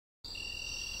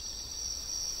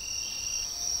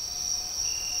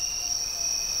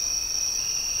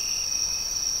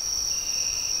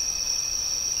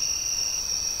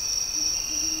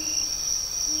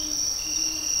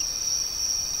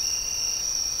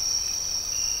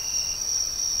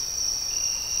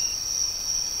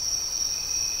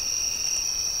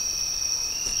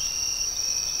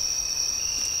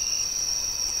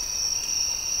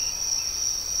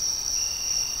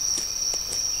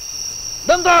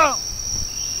Đâm thẳng.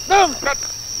 Đâm. Cắt.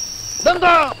 Đâm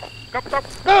thẳng. Cấp tốc.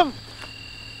 Đâm.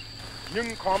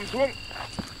 Nhưng khom xuống.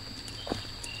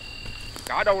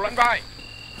 Cả đầu lẫn vai.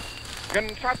 Gần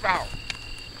sát vào.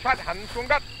 Sát hẳn xuống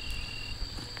đất.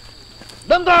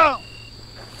 Đâm thẳng.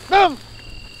 Đâm.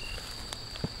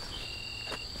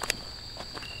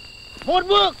 Một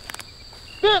bước.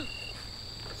 Tiến.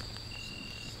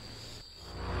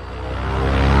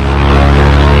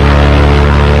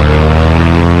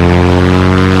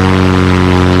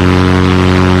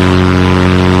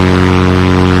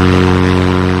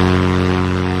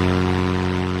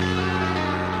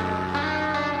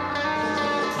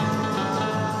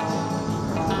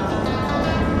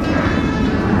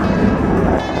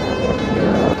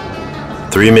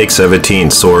 Three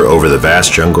MiG-17 soar over the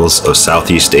vast jungles of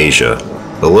Southeast Asia.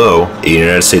 Below, a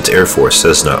United States Air Force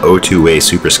Cessna O-2A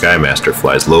Super Skymaster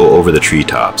flies low over the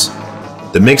treetops.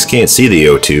 The MiGs can't see the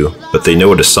O-2, but they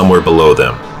know it is somewhere below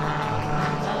them.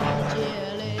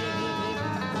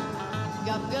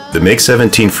 The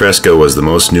MiG-17 Fresco was the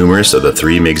most numerous of the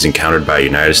three MiGs encountered by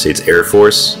United States Air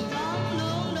Force,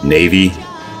 Navy,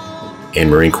 and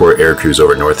Marine Corps air crews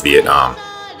over North Vietnam.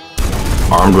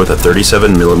 Armed with a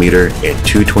 37mm and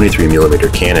two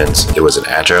 23mm cannons, it was an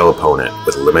agile opponent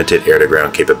with limited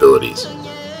air-to-ground capabilities.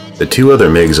 The two other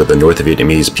MiGs of the North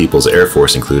Vietnamese People's Air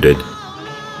Force included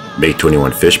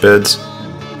MiG-21 Fishbeds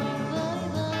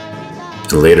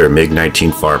and later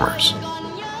MiG-19 Farmers.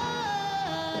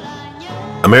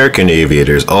 American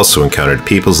aviators also encountered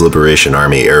People's Liberation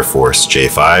Army Air Force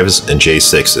J-5s and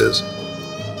J-6s.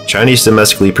 Chinese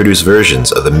domestically produced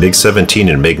versions of the MiG-17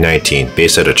 and MiG-19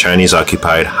 based out of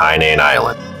Chinese-occupied Hainan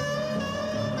Island.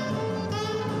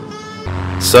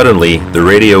 Suddenly, the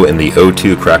radio in the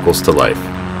O-2 crackles to life.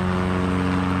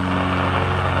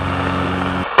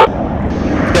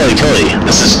 Tilly,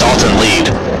 this is Dalton Lead.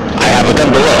 I have a gun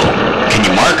below. Can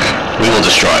you mark? We will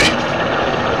destroy.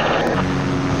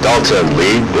 Dalton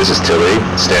Lead, this is Tilly.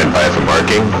 Stand by for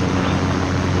marking.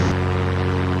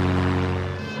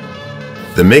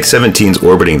 The MiG-17s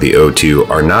orbiting the O-2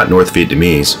 are not North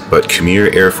Vietnamese, but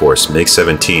Khmer Air Force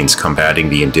MiG-17s combating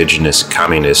the indigenous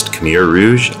communist Khmer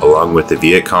Rouge along with the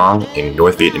Viet Cong and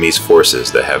North Vietnamese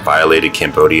forces that have violated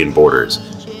Cambodian borders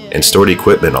and stored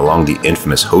equipment along the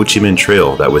infamous Ho Chi Minh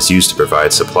Trail that was used to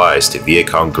provide supplies to Viet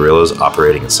Cong guerrillas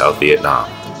operating in South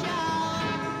Vietnam.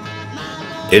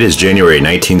 It is January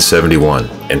 1971,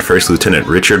 and First Lieutenant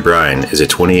Richard Brien is a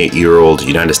 28-year-old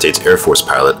United States Air Force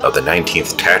pilot of the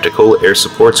 19th Tactical Air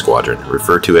Support Squadron,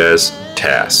 referred to as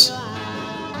TASS.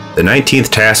 The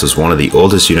 19th TASS was one of the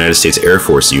oldest United States Air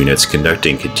Force units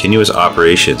conducting continuous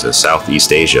operations in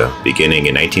Southeast Asia, beginning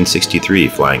in 1963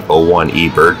 flying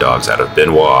O-1E bird dogs out of Bien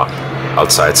Hoa,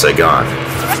 outside Saigon,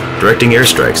 directing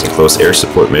airstrikes and close air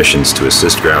support missions to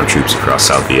assist ground troops across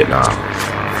South Vietnam.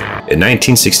 In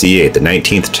 1968, the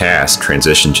 19th TASS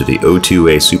transitioned to the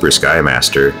O-2A Super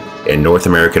Skymaster and North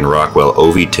American Rockwell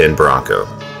OV-10 Bronco.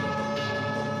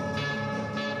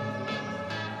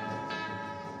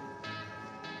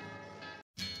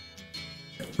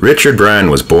 Richard Brien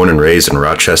was born and raised in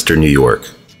Rochester, New York.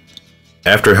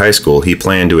 After high school, he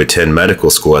planned to attend medical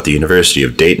school at the University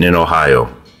of Dayton in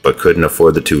Ohio, but couldn't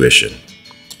afford the tuition.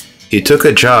 He took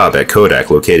a job at Kodak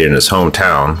located in his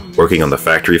hometown, working on the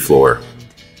factory floor.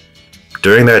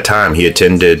 During that time, he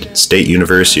attended State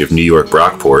University of New York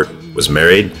Brockport, was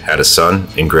married, had a son,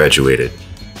 and graduated.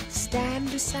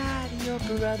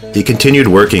 He continued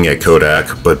working at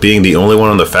Kodak, but being the only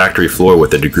one on the factory floor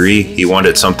with a degree, he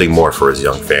wanted something more for his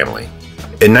young family.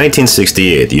 In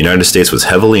 1968, the United States was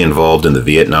heavily involved in the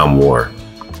Vietnam War.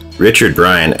 Richard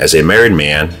Brien, as a married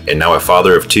man and now a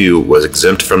father of two, was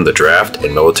exempt from the draft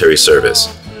and military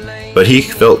service, but he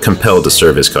felt compelled to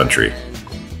serve his country.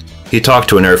 He talked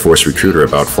to an Air Force recruiter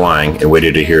about flying and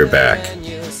waited to hear back.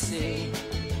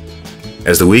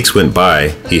 As the weeks went by,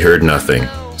 he heard nothing,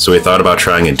 so he thought about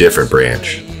trying a different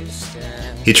branch.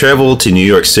 He traveled to New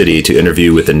York City to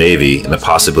interview with the Navy and the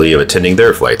possibility of attending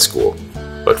their flight school,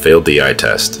 but failed the eye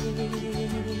test.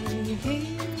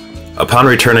 Upon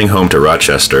returning home to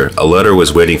Rochester, a letter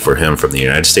was waiting for him from the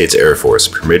United States Air Force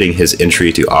permitting his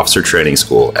entry to officer training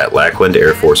school at Lackland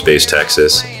Air Force Base,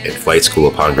 Texas, and flight school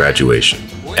upon graduation.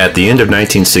 At the end of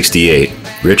 1968,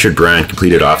 Richard Brien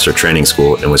completed officer training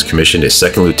school and was commissioned a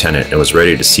second lieutenant and was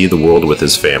ready to see the world with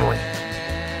his family.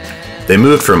 They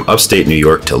moved from upstate New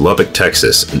York to Lubbock,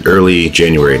 Texas in early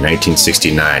January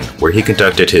 1969, where he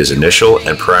conducted his initial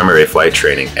and primary flight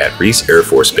training at Reese Air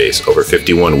Force Base over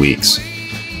 51 weeks.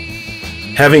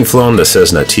 Having flown the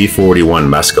Cessna T-41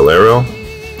 Mescalero,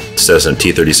 Cessna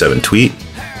T-37 Tweet,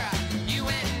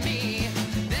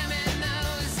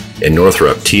 and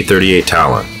Northrop T-38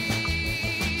 Talon,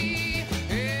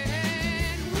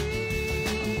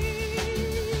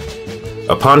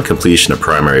 Upon completion of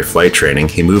primary flight training,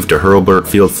 he moved to Hurlburt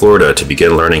Field, Florida to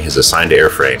begin learning his assigned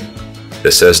airframe,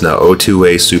 the Cessna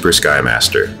O-2A Super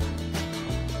Skymaster.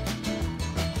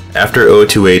 After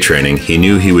O-2A training, he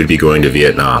knew he would be going to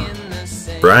Vietnam.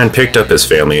 Brien picked up his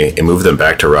family and moved them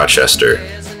back to Rochester,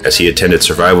 as he attended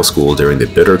survival school during the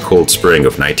bitter cold spring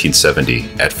of 1970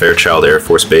 at Fairchild Air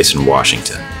Force Base in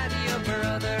Washington.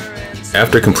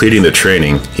 After completing the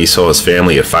training, he saw his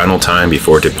family a final time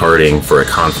before departing for a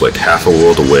conflict half a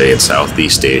world away in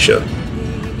Southeast Asia.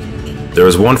 There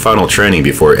was one final training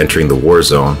before entering the war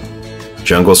zone,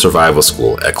 Jungle Survival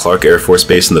School at Clark Air Force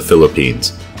Base in the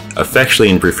Philippines,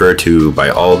 affectionately referred to by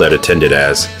all that attended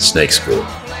as Snake School.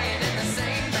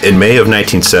 In May of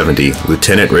 1970,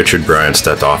 Lieutenant Richard Brien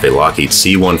stepped off a Lockheed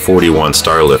C-141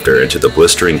 Starlifter into the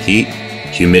blistering heat,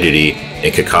 humidity,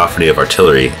 and cacophony of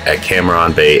artillery at Cam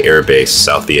Ranh Bay Air Base,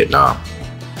 South Vietnam.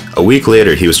 A week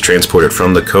later, he was transported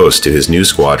from the coast to his new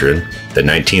squadron, the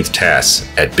 19th TAS,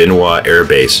 at Bien Hoa Air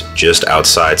Base, just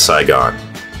outside Saigon.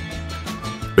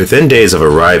 Within days of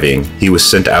arriving, he was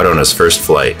sent out on his first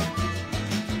flight.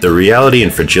 The reality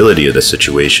and fragility of the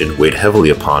situation weighed heavily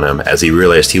upon him as he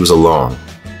realized he was alone,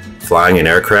 flying an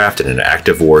aircraft in an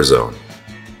active war zone.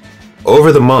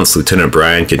 Over the months, Lieutenant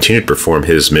Brien continued to perform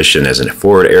his mission as a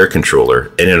forward air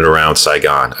controller in and around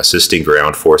Saigon, assisting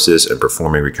ground forces and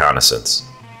performing reconnaissance.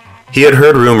 He had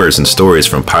heard rumors and stories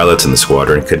from pilots in the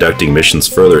squadron conducting missions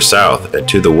further south and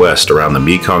to the west around the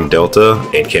Mekong Delta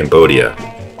and Cambodia.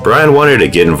 Brien wanted to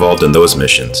get involved in those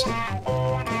missions.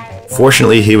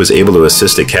 Fortunately, he was able to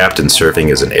assist a captain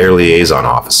serving as an air liaison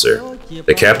officer.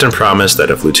 The captain promised that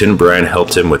if Lieutenant Brien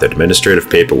helped him with administrative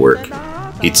paperwork,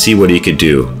 he'd see what he could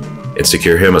do and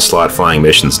secure him a slot flying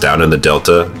missions down in the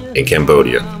Delta and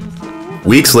Cambodia.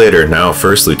 Weeks later, now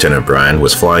First Lieutenant Brien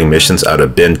was flying missions out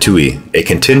of Binh Tui, a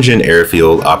contingent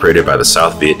airfield operated by the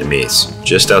South Vietnamese,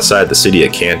 just outside the city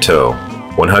of Can Tho,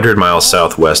 100 miles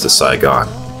southwest of Saigon.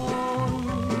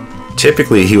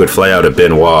 Typically, he would fly out of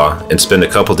Bien Hoa and spend a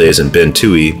couple days in Binh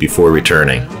Tui before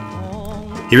returning.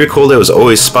 He recalled it was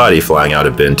always spotty flying out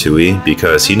of Binh Tui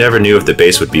because he never knew if the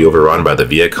base would be overrun by the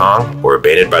Viet Cong or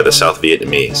abandoned by the South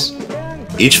Vietnamese.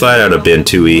 Each flight out of Binh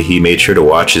Tui, he made sure to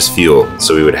watch his fuel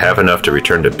so he would have enough to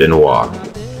return to Bien Hoa.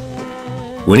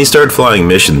 When he started flying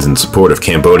missions in support of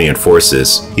Cambodian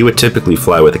forces, he would typically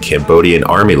fly with a Cambodian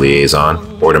Army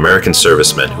liaison or an American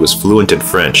serviceman who was fluent in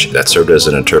French that served as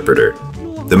an interpreter.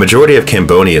 The majority of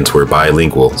Cambodians were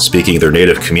bilingual, speaking their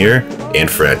native Khmer and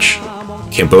French,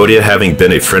 Cambodia having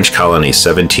been a French colony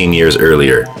 17 years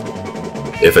earlier.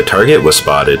 If a target was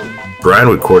spotted, Brien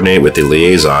would coordinate with the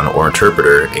liaison or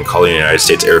interpreter and call the United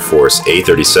States Air Force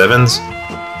A-37s,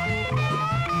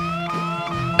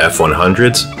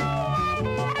 F-100s,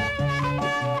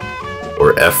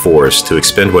 or F-4s to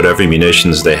expend whatever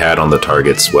munitions they had on the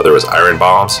targets, whether it was iron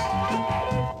bombs,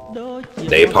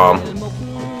 napalm,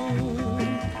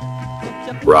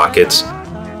 rockets,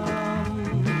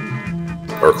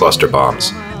 or cluster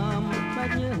bombs.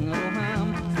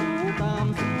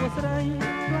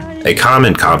 A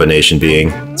common combination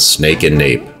being snake and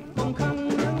nape.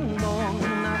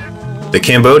 The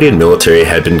Cambodian military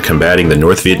had been combating the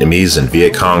North Vietnamese and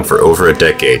Viet Cong for over a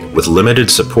decade, with limited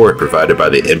support provided by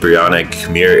the embryonic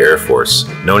Khmer Air Force,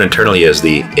 known internally as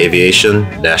the Aviation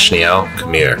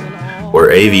Khmer, or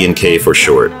AVRK for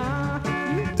short.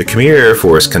 The Khmer Air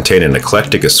Force contained an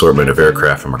eclectic assortment of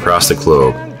aircraft from across the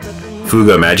globe: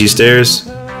 Fuga Magisters,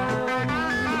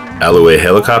 Aloe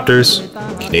helicopters,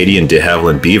 Canadian de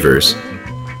Havilland Beavers,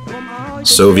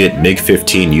 Soviet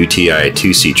MiG-15 UTI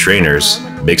 2C trainers,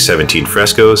 MiG-17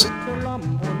 Frescos,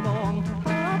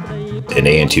 and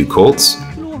AN-2 Colts,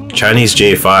 Chinese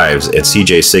J-5s and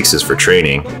CJ-6s for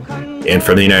training, and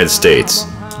from the United States,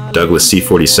 Douglas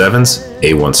C-47s,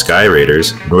 A-1 Sky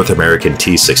Raiders, North American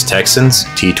T-6 Texans,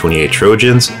 T-28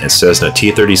 Trojans, and Cessna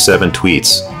T-37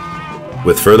 Tweets,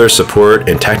 with further support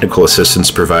and technical assistance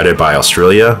provided by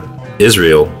Australia,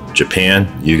 Israel, Japan,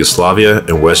 Yugoslavia,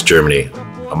 and West Germany,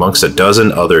 amongst a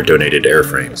dozen other donated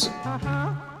airframes.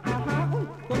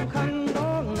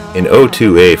 An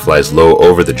O-2A flies low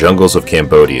over the jungles of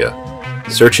Cambodia,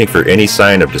 searching for any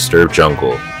sign of disturbed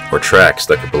jungle or tracks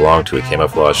that could belong to a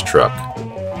camouflage truck.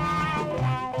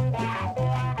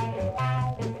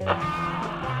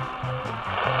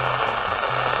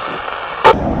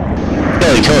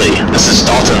 Tilly, this is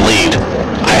Dal-tawn lead.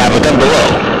 I have a gun below.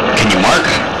 Can you mark?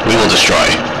 We will destroy.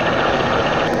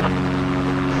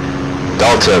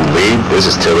 Dal-tawn lead, this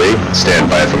is Tilly. Stand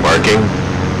by for marking.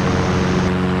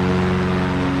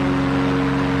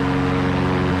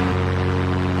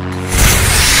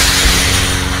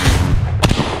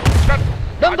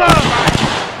 Dal-tawn!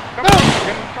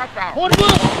 vào. Hôn vương.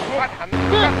 Phát hắn.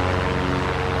 Vương.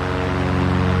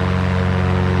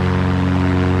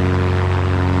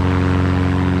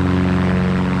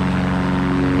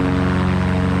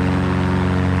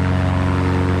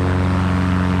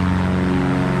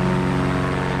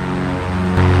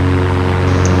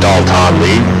 Dal-tawn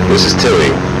lead, this is Tilly.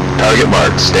 Target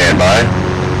marked, stand by.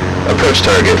 Approach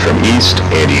target from east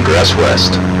and egress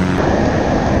west.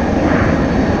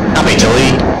 Copy,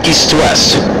 Tilly. East to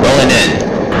west. Rolling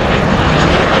in.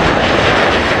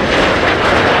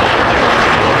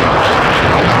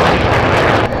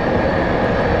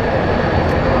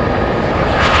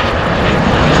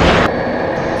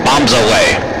 Bombs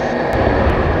away.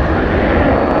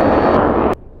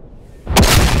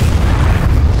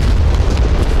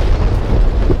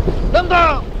 Đâm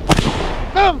thẳng.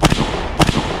 Đâm.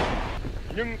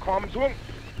 Nhưng khom xuống.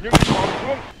 Nhưng khom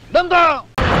xuống. Đâm thẳng.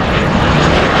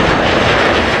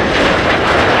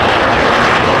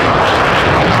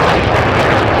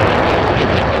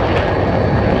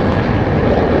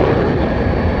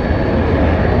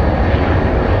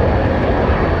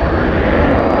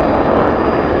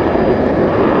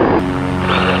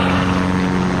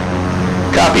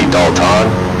 Copy, Dal-tawn.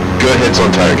 Good hits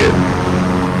on target.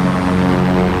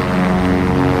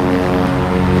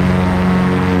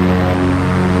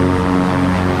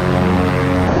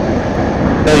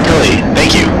 Tilly,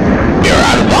 thank you. We are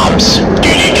out of bombs. Do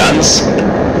you need guns?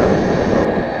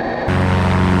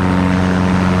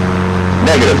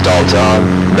 Negative, Dal-tawn.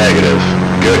 Negative.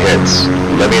 Good hits.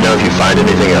 Let me know if you find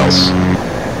anything else.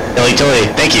 Tilly,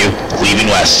 thank you. Leaving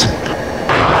west.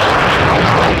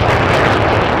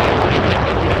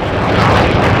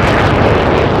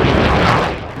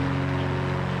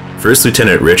 First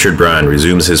Lieutenant Richard Brien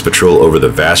resumes his patrol over the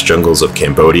vast jungles of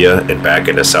Cambodia and back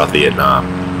into South Vietnam.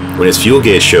 When his fuel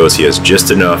gauge shows he has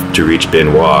just enough to reach Bien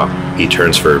Hoa, he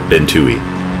turns for Binh Tui.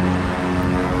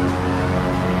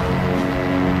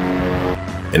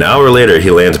 An hour later,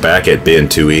 he lands back at Binh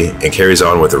Tui and carries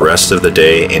on with the rest of the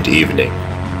day and evening.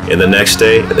 And the next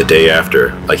day and the day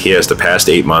after, like he has the past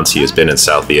 8 months he has been in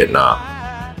South Vietnam.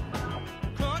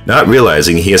 Not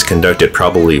realizing he has conducted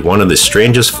probably one of the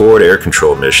strangest forward air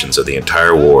control missions of the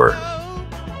entire war.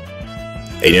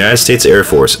 A United States Air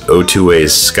Force O-2A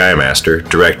Skymaster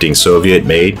directing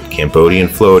Soviet-made,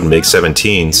 Cambodian-flown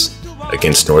MiG-17s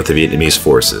against North Vietnamese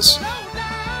forces.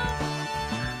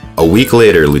 A week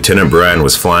later, Lieutenant Brien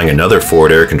was flying another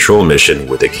forward air control mission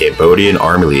with a Cambodian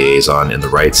Army liaison in the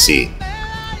Right Sea.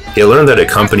 He learned that a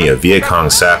company of Viet Cong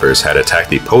sappers had attacked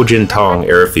the Po Jin Tong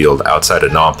airfield outside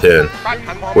of Phnom Penh,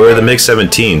 where the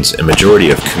MiG-17s and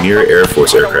majority of Khmer Air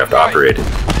Force aircraft operated.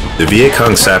 The Viet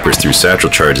Cong sappers threw satchel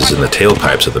charges in the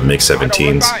tailpipes of the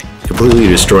MiG-17s, completely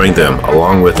destroying them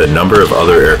along with a number of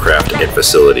other aircraft and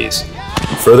facilities,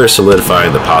 further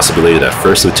solidifying the possibility that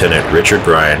First Lieutenant Richard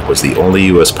Brien was the only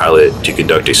U.S. pilot to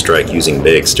conduct a strike using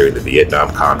MiGs during the Vietnam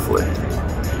conflict.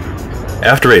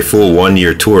 After a full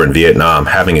one-year tour in Vietnam,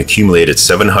 having accumulated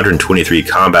 723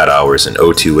 combat hours in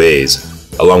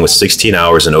O-2As, along with 16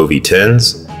 hours in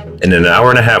OV-10s, and an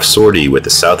hour-and-a-half sortie with the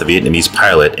South Vietnamese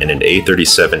pilot in an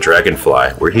A-37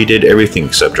 Dragonfly, where he did everything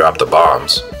except drop the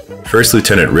bombs. First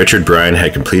Lieutenant Richard Brien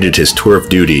had completed his tour of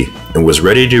duty and was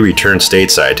ready to return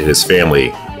stateside to his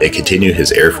family and continue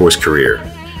his Air Force career.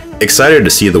 Excited to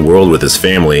see the world with his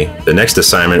family, the next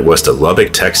assignment was to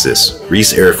Lubbock, Texas,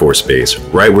 Reese Air Force Base,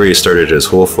 right where he started his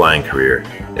whole flying career.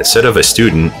 Instead of a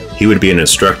student, he would be an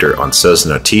instructor on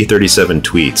Cessna T-37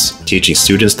 Tweets, teaching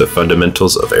students the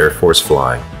fundamentals of Air Force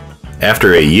flying.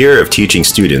 After a year of teaching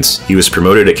students, he was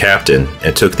promoted to captain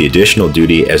and took the additional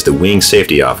duty as the wing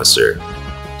safety officer.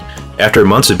 After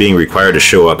months of being required to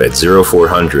show up at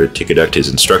 0400 to conduct his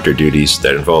instructor duties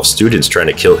that involved students trying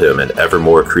to kill him in ever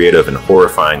more creative and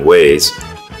horrifying ways,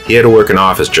 he had to work an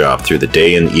office job through the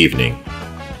day and evening.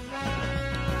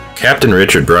 Captain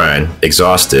Richard Brien,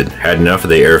 exhausted, had enough of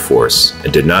the Air Force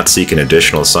and did not seek an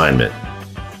additional assignment.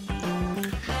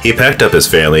 He packed up his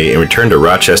family and returned to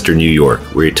Rochester, New York,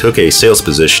 where he took a sales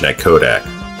position at Kodak.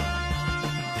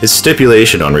 His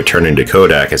stipulation on returning to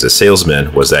Kodak as a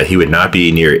salesman was that he would not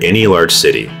be near any large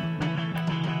city.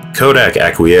 Kodak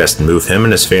acquiesced and moved him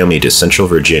and his family to Central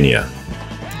Virginia.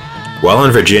 While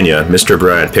in Virginia, Mr.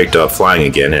 Brien picked up flying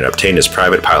again and obtained his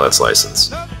private pilot's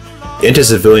license. Into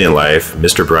civilian life,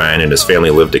 Mr. Brien and his family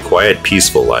lived a quiet,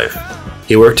 peaceful life.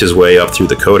 He worked his way up through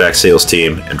the Kodak sales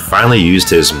team and finally used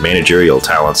his managerial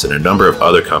talents in a number of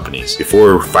other companies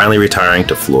before finally retiring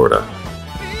to Florida.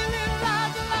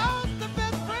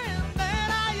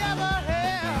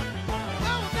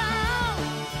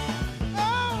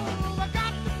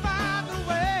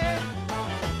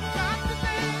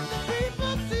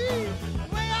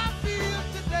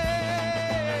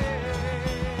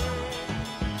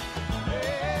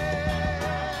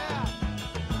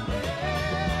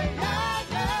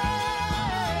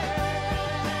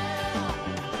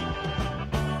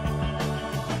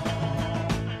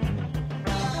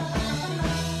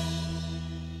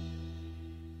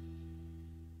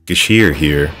 Gashir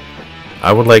here.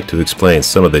 I would like to explain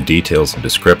some of the details and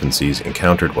discrepancies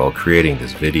encountered while creating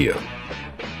this video.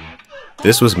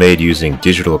 This was made using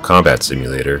Digital Combat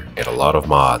Simulator and a lot of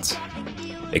mods.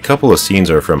 A couple of scenes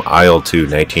are from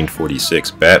IL-2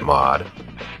 1946 Bat mod,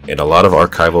 and a lot of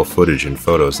archival footage and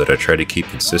photos that I try to keep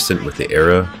consistent with the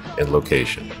era and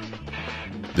location.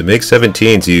 The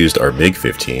MiG-17s used are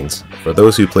MiG-15s. For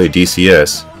those who play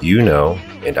DCS, you know,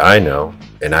 and I know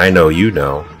you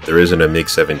know, there isn't a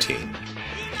MiG-17.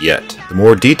 Yet. The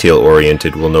more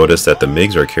detail-oriented will notice that the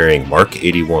MiGs are carrying Mark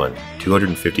 81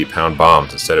 250-pound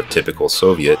bombs instead of typical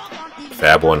Soviet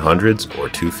Fab 100s or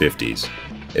 250s.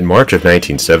 In March of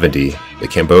 1970, the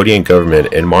Cambodian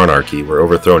government and monarchy were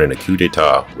overthrown in a coup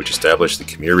d'etat which established the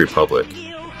Khmer Republic.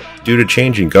 Due to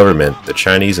changing government, the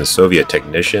Chinese and Soviet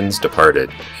technicians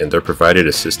departed, and their provided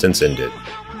assistance ended.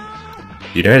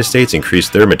 The United States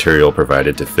increased their material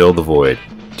provided to fill the void.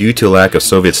 Due to lack of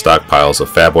Soviet stockpiles of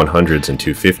Fab 100s and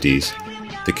 250s,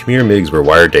 the Khmer MiGs were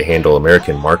wired to handle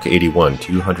American Mark 81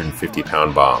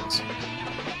 250-pound bombs.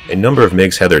 A number of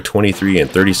MiGs had their 23 and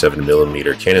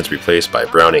 37mm cannons replaced by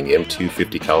Browning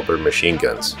M250 caliber machine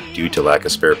guns due to lack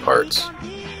of spare parts.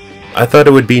 I thought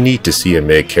it would be neat to see a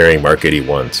MiG carrying Mark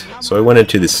 81s, so I went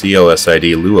into the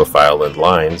CLSID Lua file and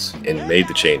lines and made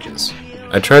the changes.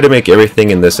 I tried to make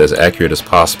everything in this as accurate as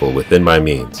possible within my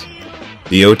means.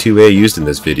 The O-2A used in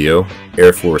this video,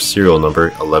 Air Force serial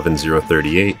number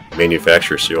 11038,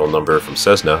 manufacturer serial number from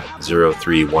Cessna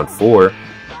 0314,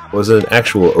 was an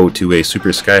actual O-2A Super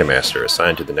Skymaster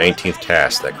assigned to the 19th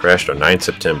task that crashed on 9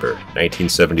 September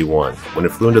 1971 when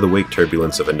it flew into the wake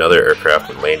turbulence of another aircraft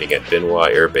when landing at Bien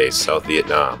Hoa Air Base, South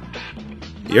Vietnam.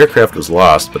 The aircraft was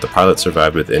lost, but the pilot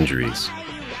survived with injuries.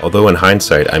 Although in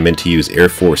hindsight I meant to use Air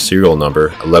Force serial number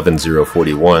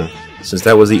 11041, since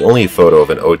that was the only photo of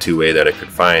an O-2A that I could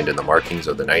find in the markings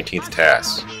of the 19th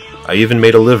task. I even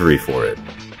made a livery for it.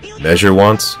 Measure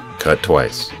once, cut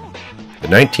twice. The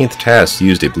 19th task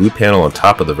used a blue panel on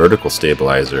top of the vertical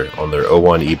stabilizer on their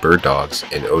O-1E Bird Dogs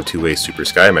and O-2A Super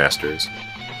Skymasters.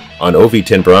 On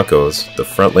OV-10 Broncos, the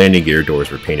front landing gear doors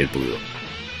were painted blue.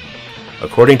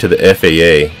 According to the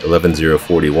FAA,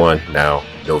 11041, now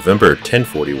November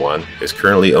 1041, is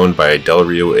currently owned by Del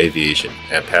Rio Aviation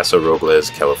at Paso Robles,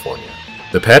 California.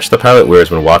 The patch the pilot wears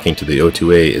when walking to the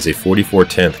O-2A is a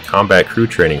 4410th Combat Crew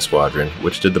Training Squadron,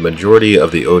 which did the majority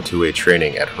of the O-2A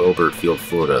training at Hurlburt Field,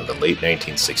 Florida in the late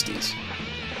 1960s.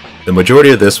 The majority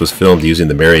of this was filmed using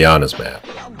the Marianas map,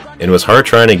 and it was hard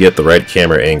trying to get the right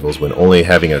camera angles when only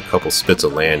having a couple spits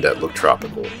of land that looked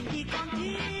tropical.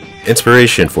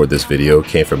 Inspiration for this video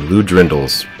came from Lou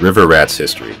Drindle's River Rats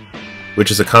History, which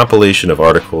is a compilation of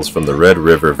articles from the Red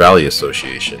River Valley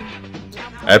Association.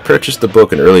 I had purchased the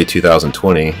book in early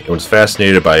 2020 and was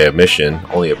fascinated by a mission,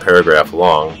 only a paragraph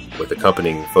long, with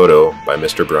accompanying photo by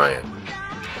Mr. Brien.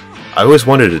 I always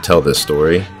wanted to tell this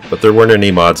story, but there weren't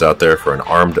any mods out there for an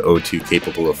armed O-2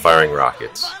 capable of firing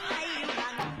rockets.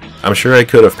 I'm sure I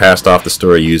could have passed off the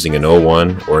story using an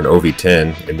O-1 or an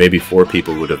OV-10 and maybe 4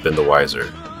 people would have been the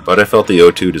wiser, but I felt the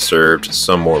O-2 deserved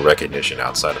some more recognition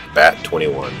outside of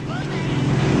Bat-21.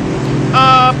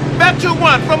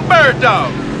 Bat-21 from Bird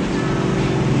Dog.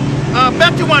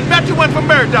 Bat-21 from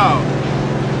Bird Dog.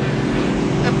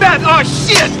 Oh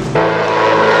shit!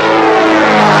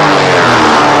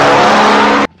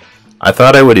 I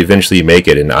thought I would eventually make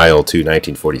it in IL-2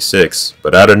 1946,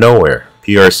 but out of nowhere,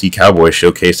 PRC Cowboy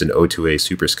showcased an O-2A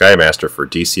Super Skymaster for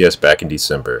DCS back in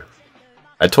December.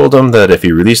 I told him that if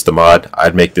he released the mod,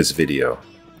 I'd make this video.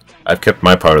 I've kept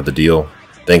my part of the deal.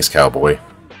 Thanks, Cowboy.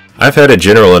 I've had a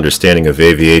general understanding of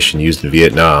aviation used in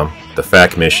Vietnam, the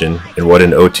FAC mission, and what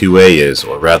an O-2A is,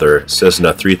 or rather,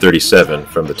 Cessna 337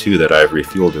 from the 2 that I've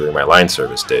refueled during my line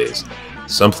service days.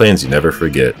 Some planes you never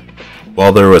forget.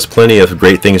 While there was plenty of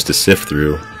great things to sift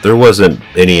through, there wasn't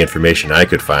any information I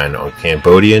could find on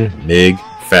Cambodian MiG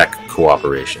FAC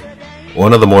cooperation.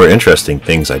 One of the more interesting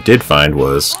things I did find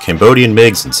was Cambodian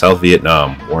MiGs in South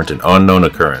Vietnam weren't an unknown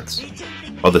occurrence.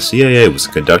 While the CIA was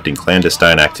conducting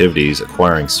clandestine activities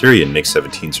acquiring Syrian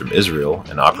MiG-17s from Israel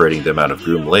and operating them out of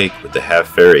Groom Lake with the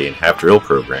half-ferry and half-drill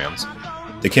programs,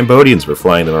 the Cambodians were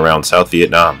flying them around South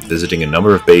Vietnam, visiting a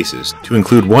number of bases, to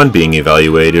include one being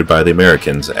evaluated by the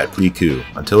Americans at Pleiku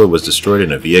until it was destroyed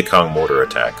in a Viet Cong mortar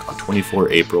attack on 24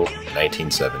 April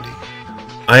 1970.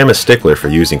 I am a stickler for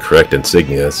using correct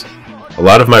insignias. A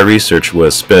lot of my research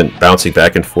was spent bouncing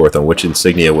back and forth on which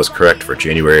insignia was correct for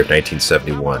January of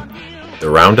 1971. The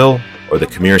roundel or the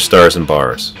Khmer stars and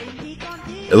bars?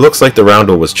 It looks like the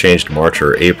roundel was changed March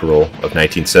or April of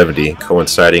 1970,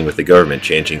 coinciding with the government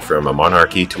changing from a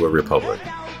monarchy to a republic.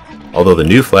 Although the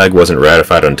new flag wasn't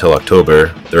ratified until October,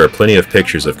 there are plenty of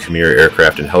pictures of Khmer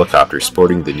aircraft and helicopters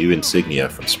sporting the new insignia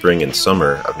from spring and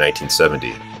summer of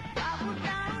 1970.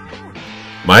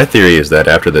 My theory is that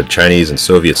after the Chinese and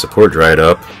Soviet support dried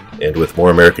up, and with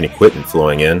more American equipment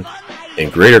flowing in,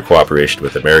 and greater cooperation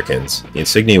with Americans, the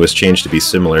insignia was changed to be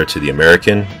similar to the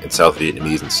American and South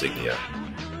Vietnamese insignia.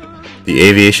 The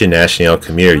Aviation Nationale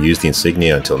Khmer used the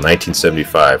insignia until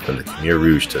 1975 when the Khmer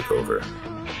Rouge took over.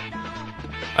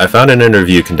 I found an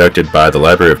interview conducted by the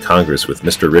Library of Congress with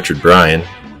Mr. Richard Brien,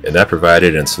 and that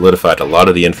provided and solidified a lot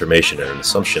of the information and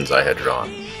assumptions I had drawn.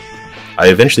 I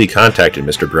eventually contacted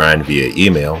Mr. Brien via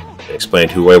email and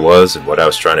explained who I was and what I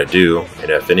was trying to do, and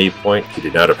if at any point he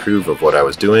did not approve of what I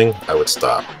was doing, I would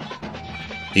stop.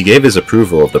 He gave his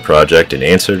approval of the project and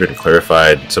answered and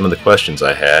clarified some of the questions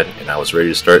I had, and I was ready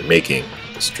to start making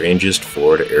the strangest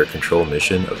forward air control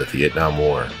mission of the Vietnam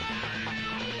War.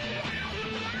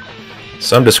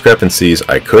 Some discrepancies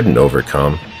I couldn't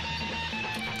overcome.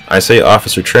 I say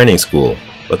officer training school,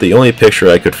 but the only picture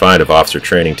I could find of officer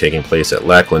training taking place at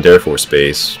Lackland Air Force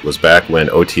Base was back when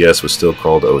OTS was still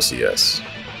called OCS.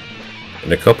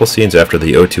 In a couple scenes after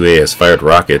the O-2A has fired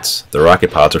rockets, the rocket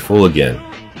pods are full again.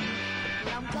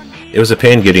 It was a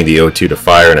pain getting the O-2 to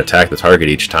fire and attack the target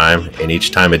each time, and each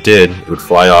time it did, it would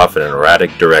fly off in an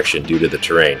erratic direction due to the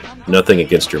terrain. Nothing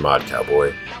against your mod,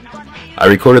 cowboy. I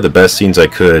recorded the best scenes I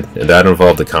could, and that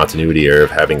involved the continuity error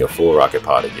of having a full rocket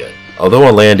pod again. Although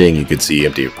on landing you could see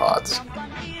empty pods.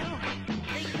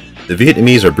 The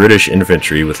Vietnamese are British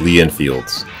infantry with Lee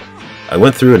Enfields. I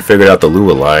went through and figured out the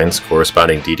Lua lines,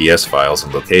 corresponding DDS files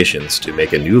and locations, to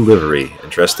make a new livery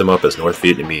and dress them up as North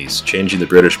Vietnamese, changing the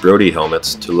British Brodie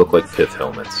helmets to look like pith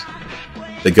helmets.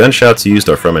 The gunshots used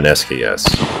are from an SKS.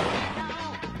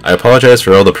 I apologize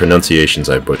for all the pronunciations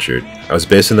I butchered. I was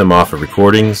basing them off of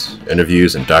recordings,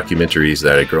 interviews, and documentaries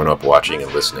that I'd grown up watching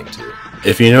and listening to.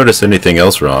 If you notice anything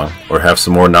else wrong, or have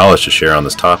some more knowledge to share on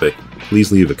this topic,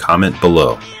 please leave a comment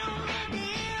below.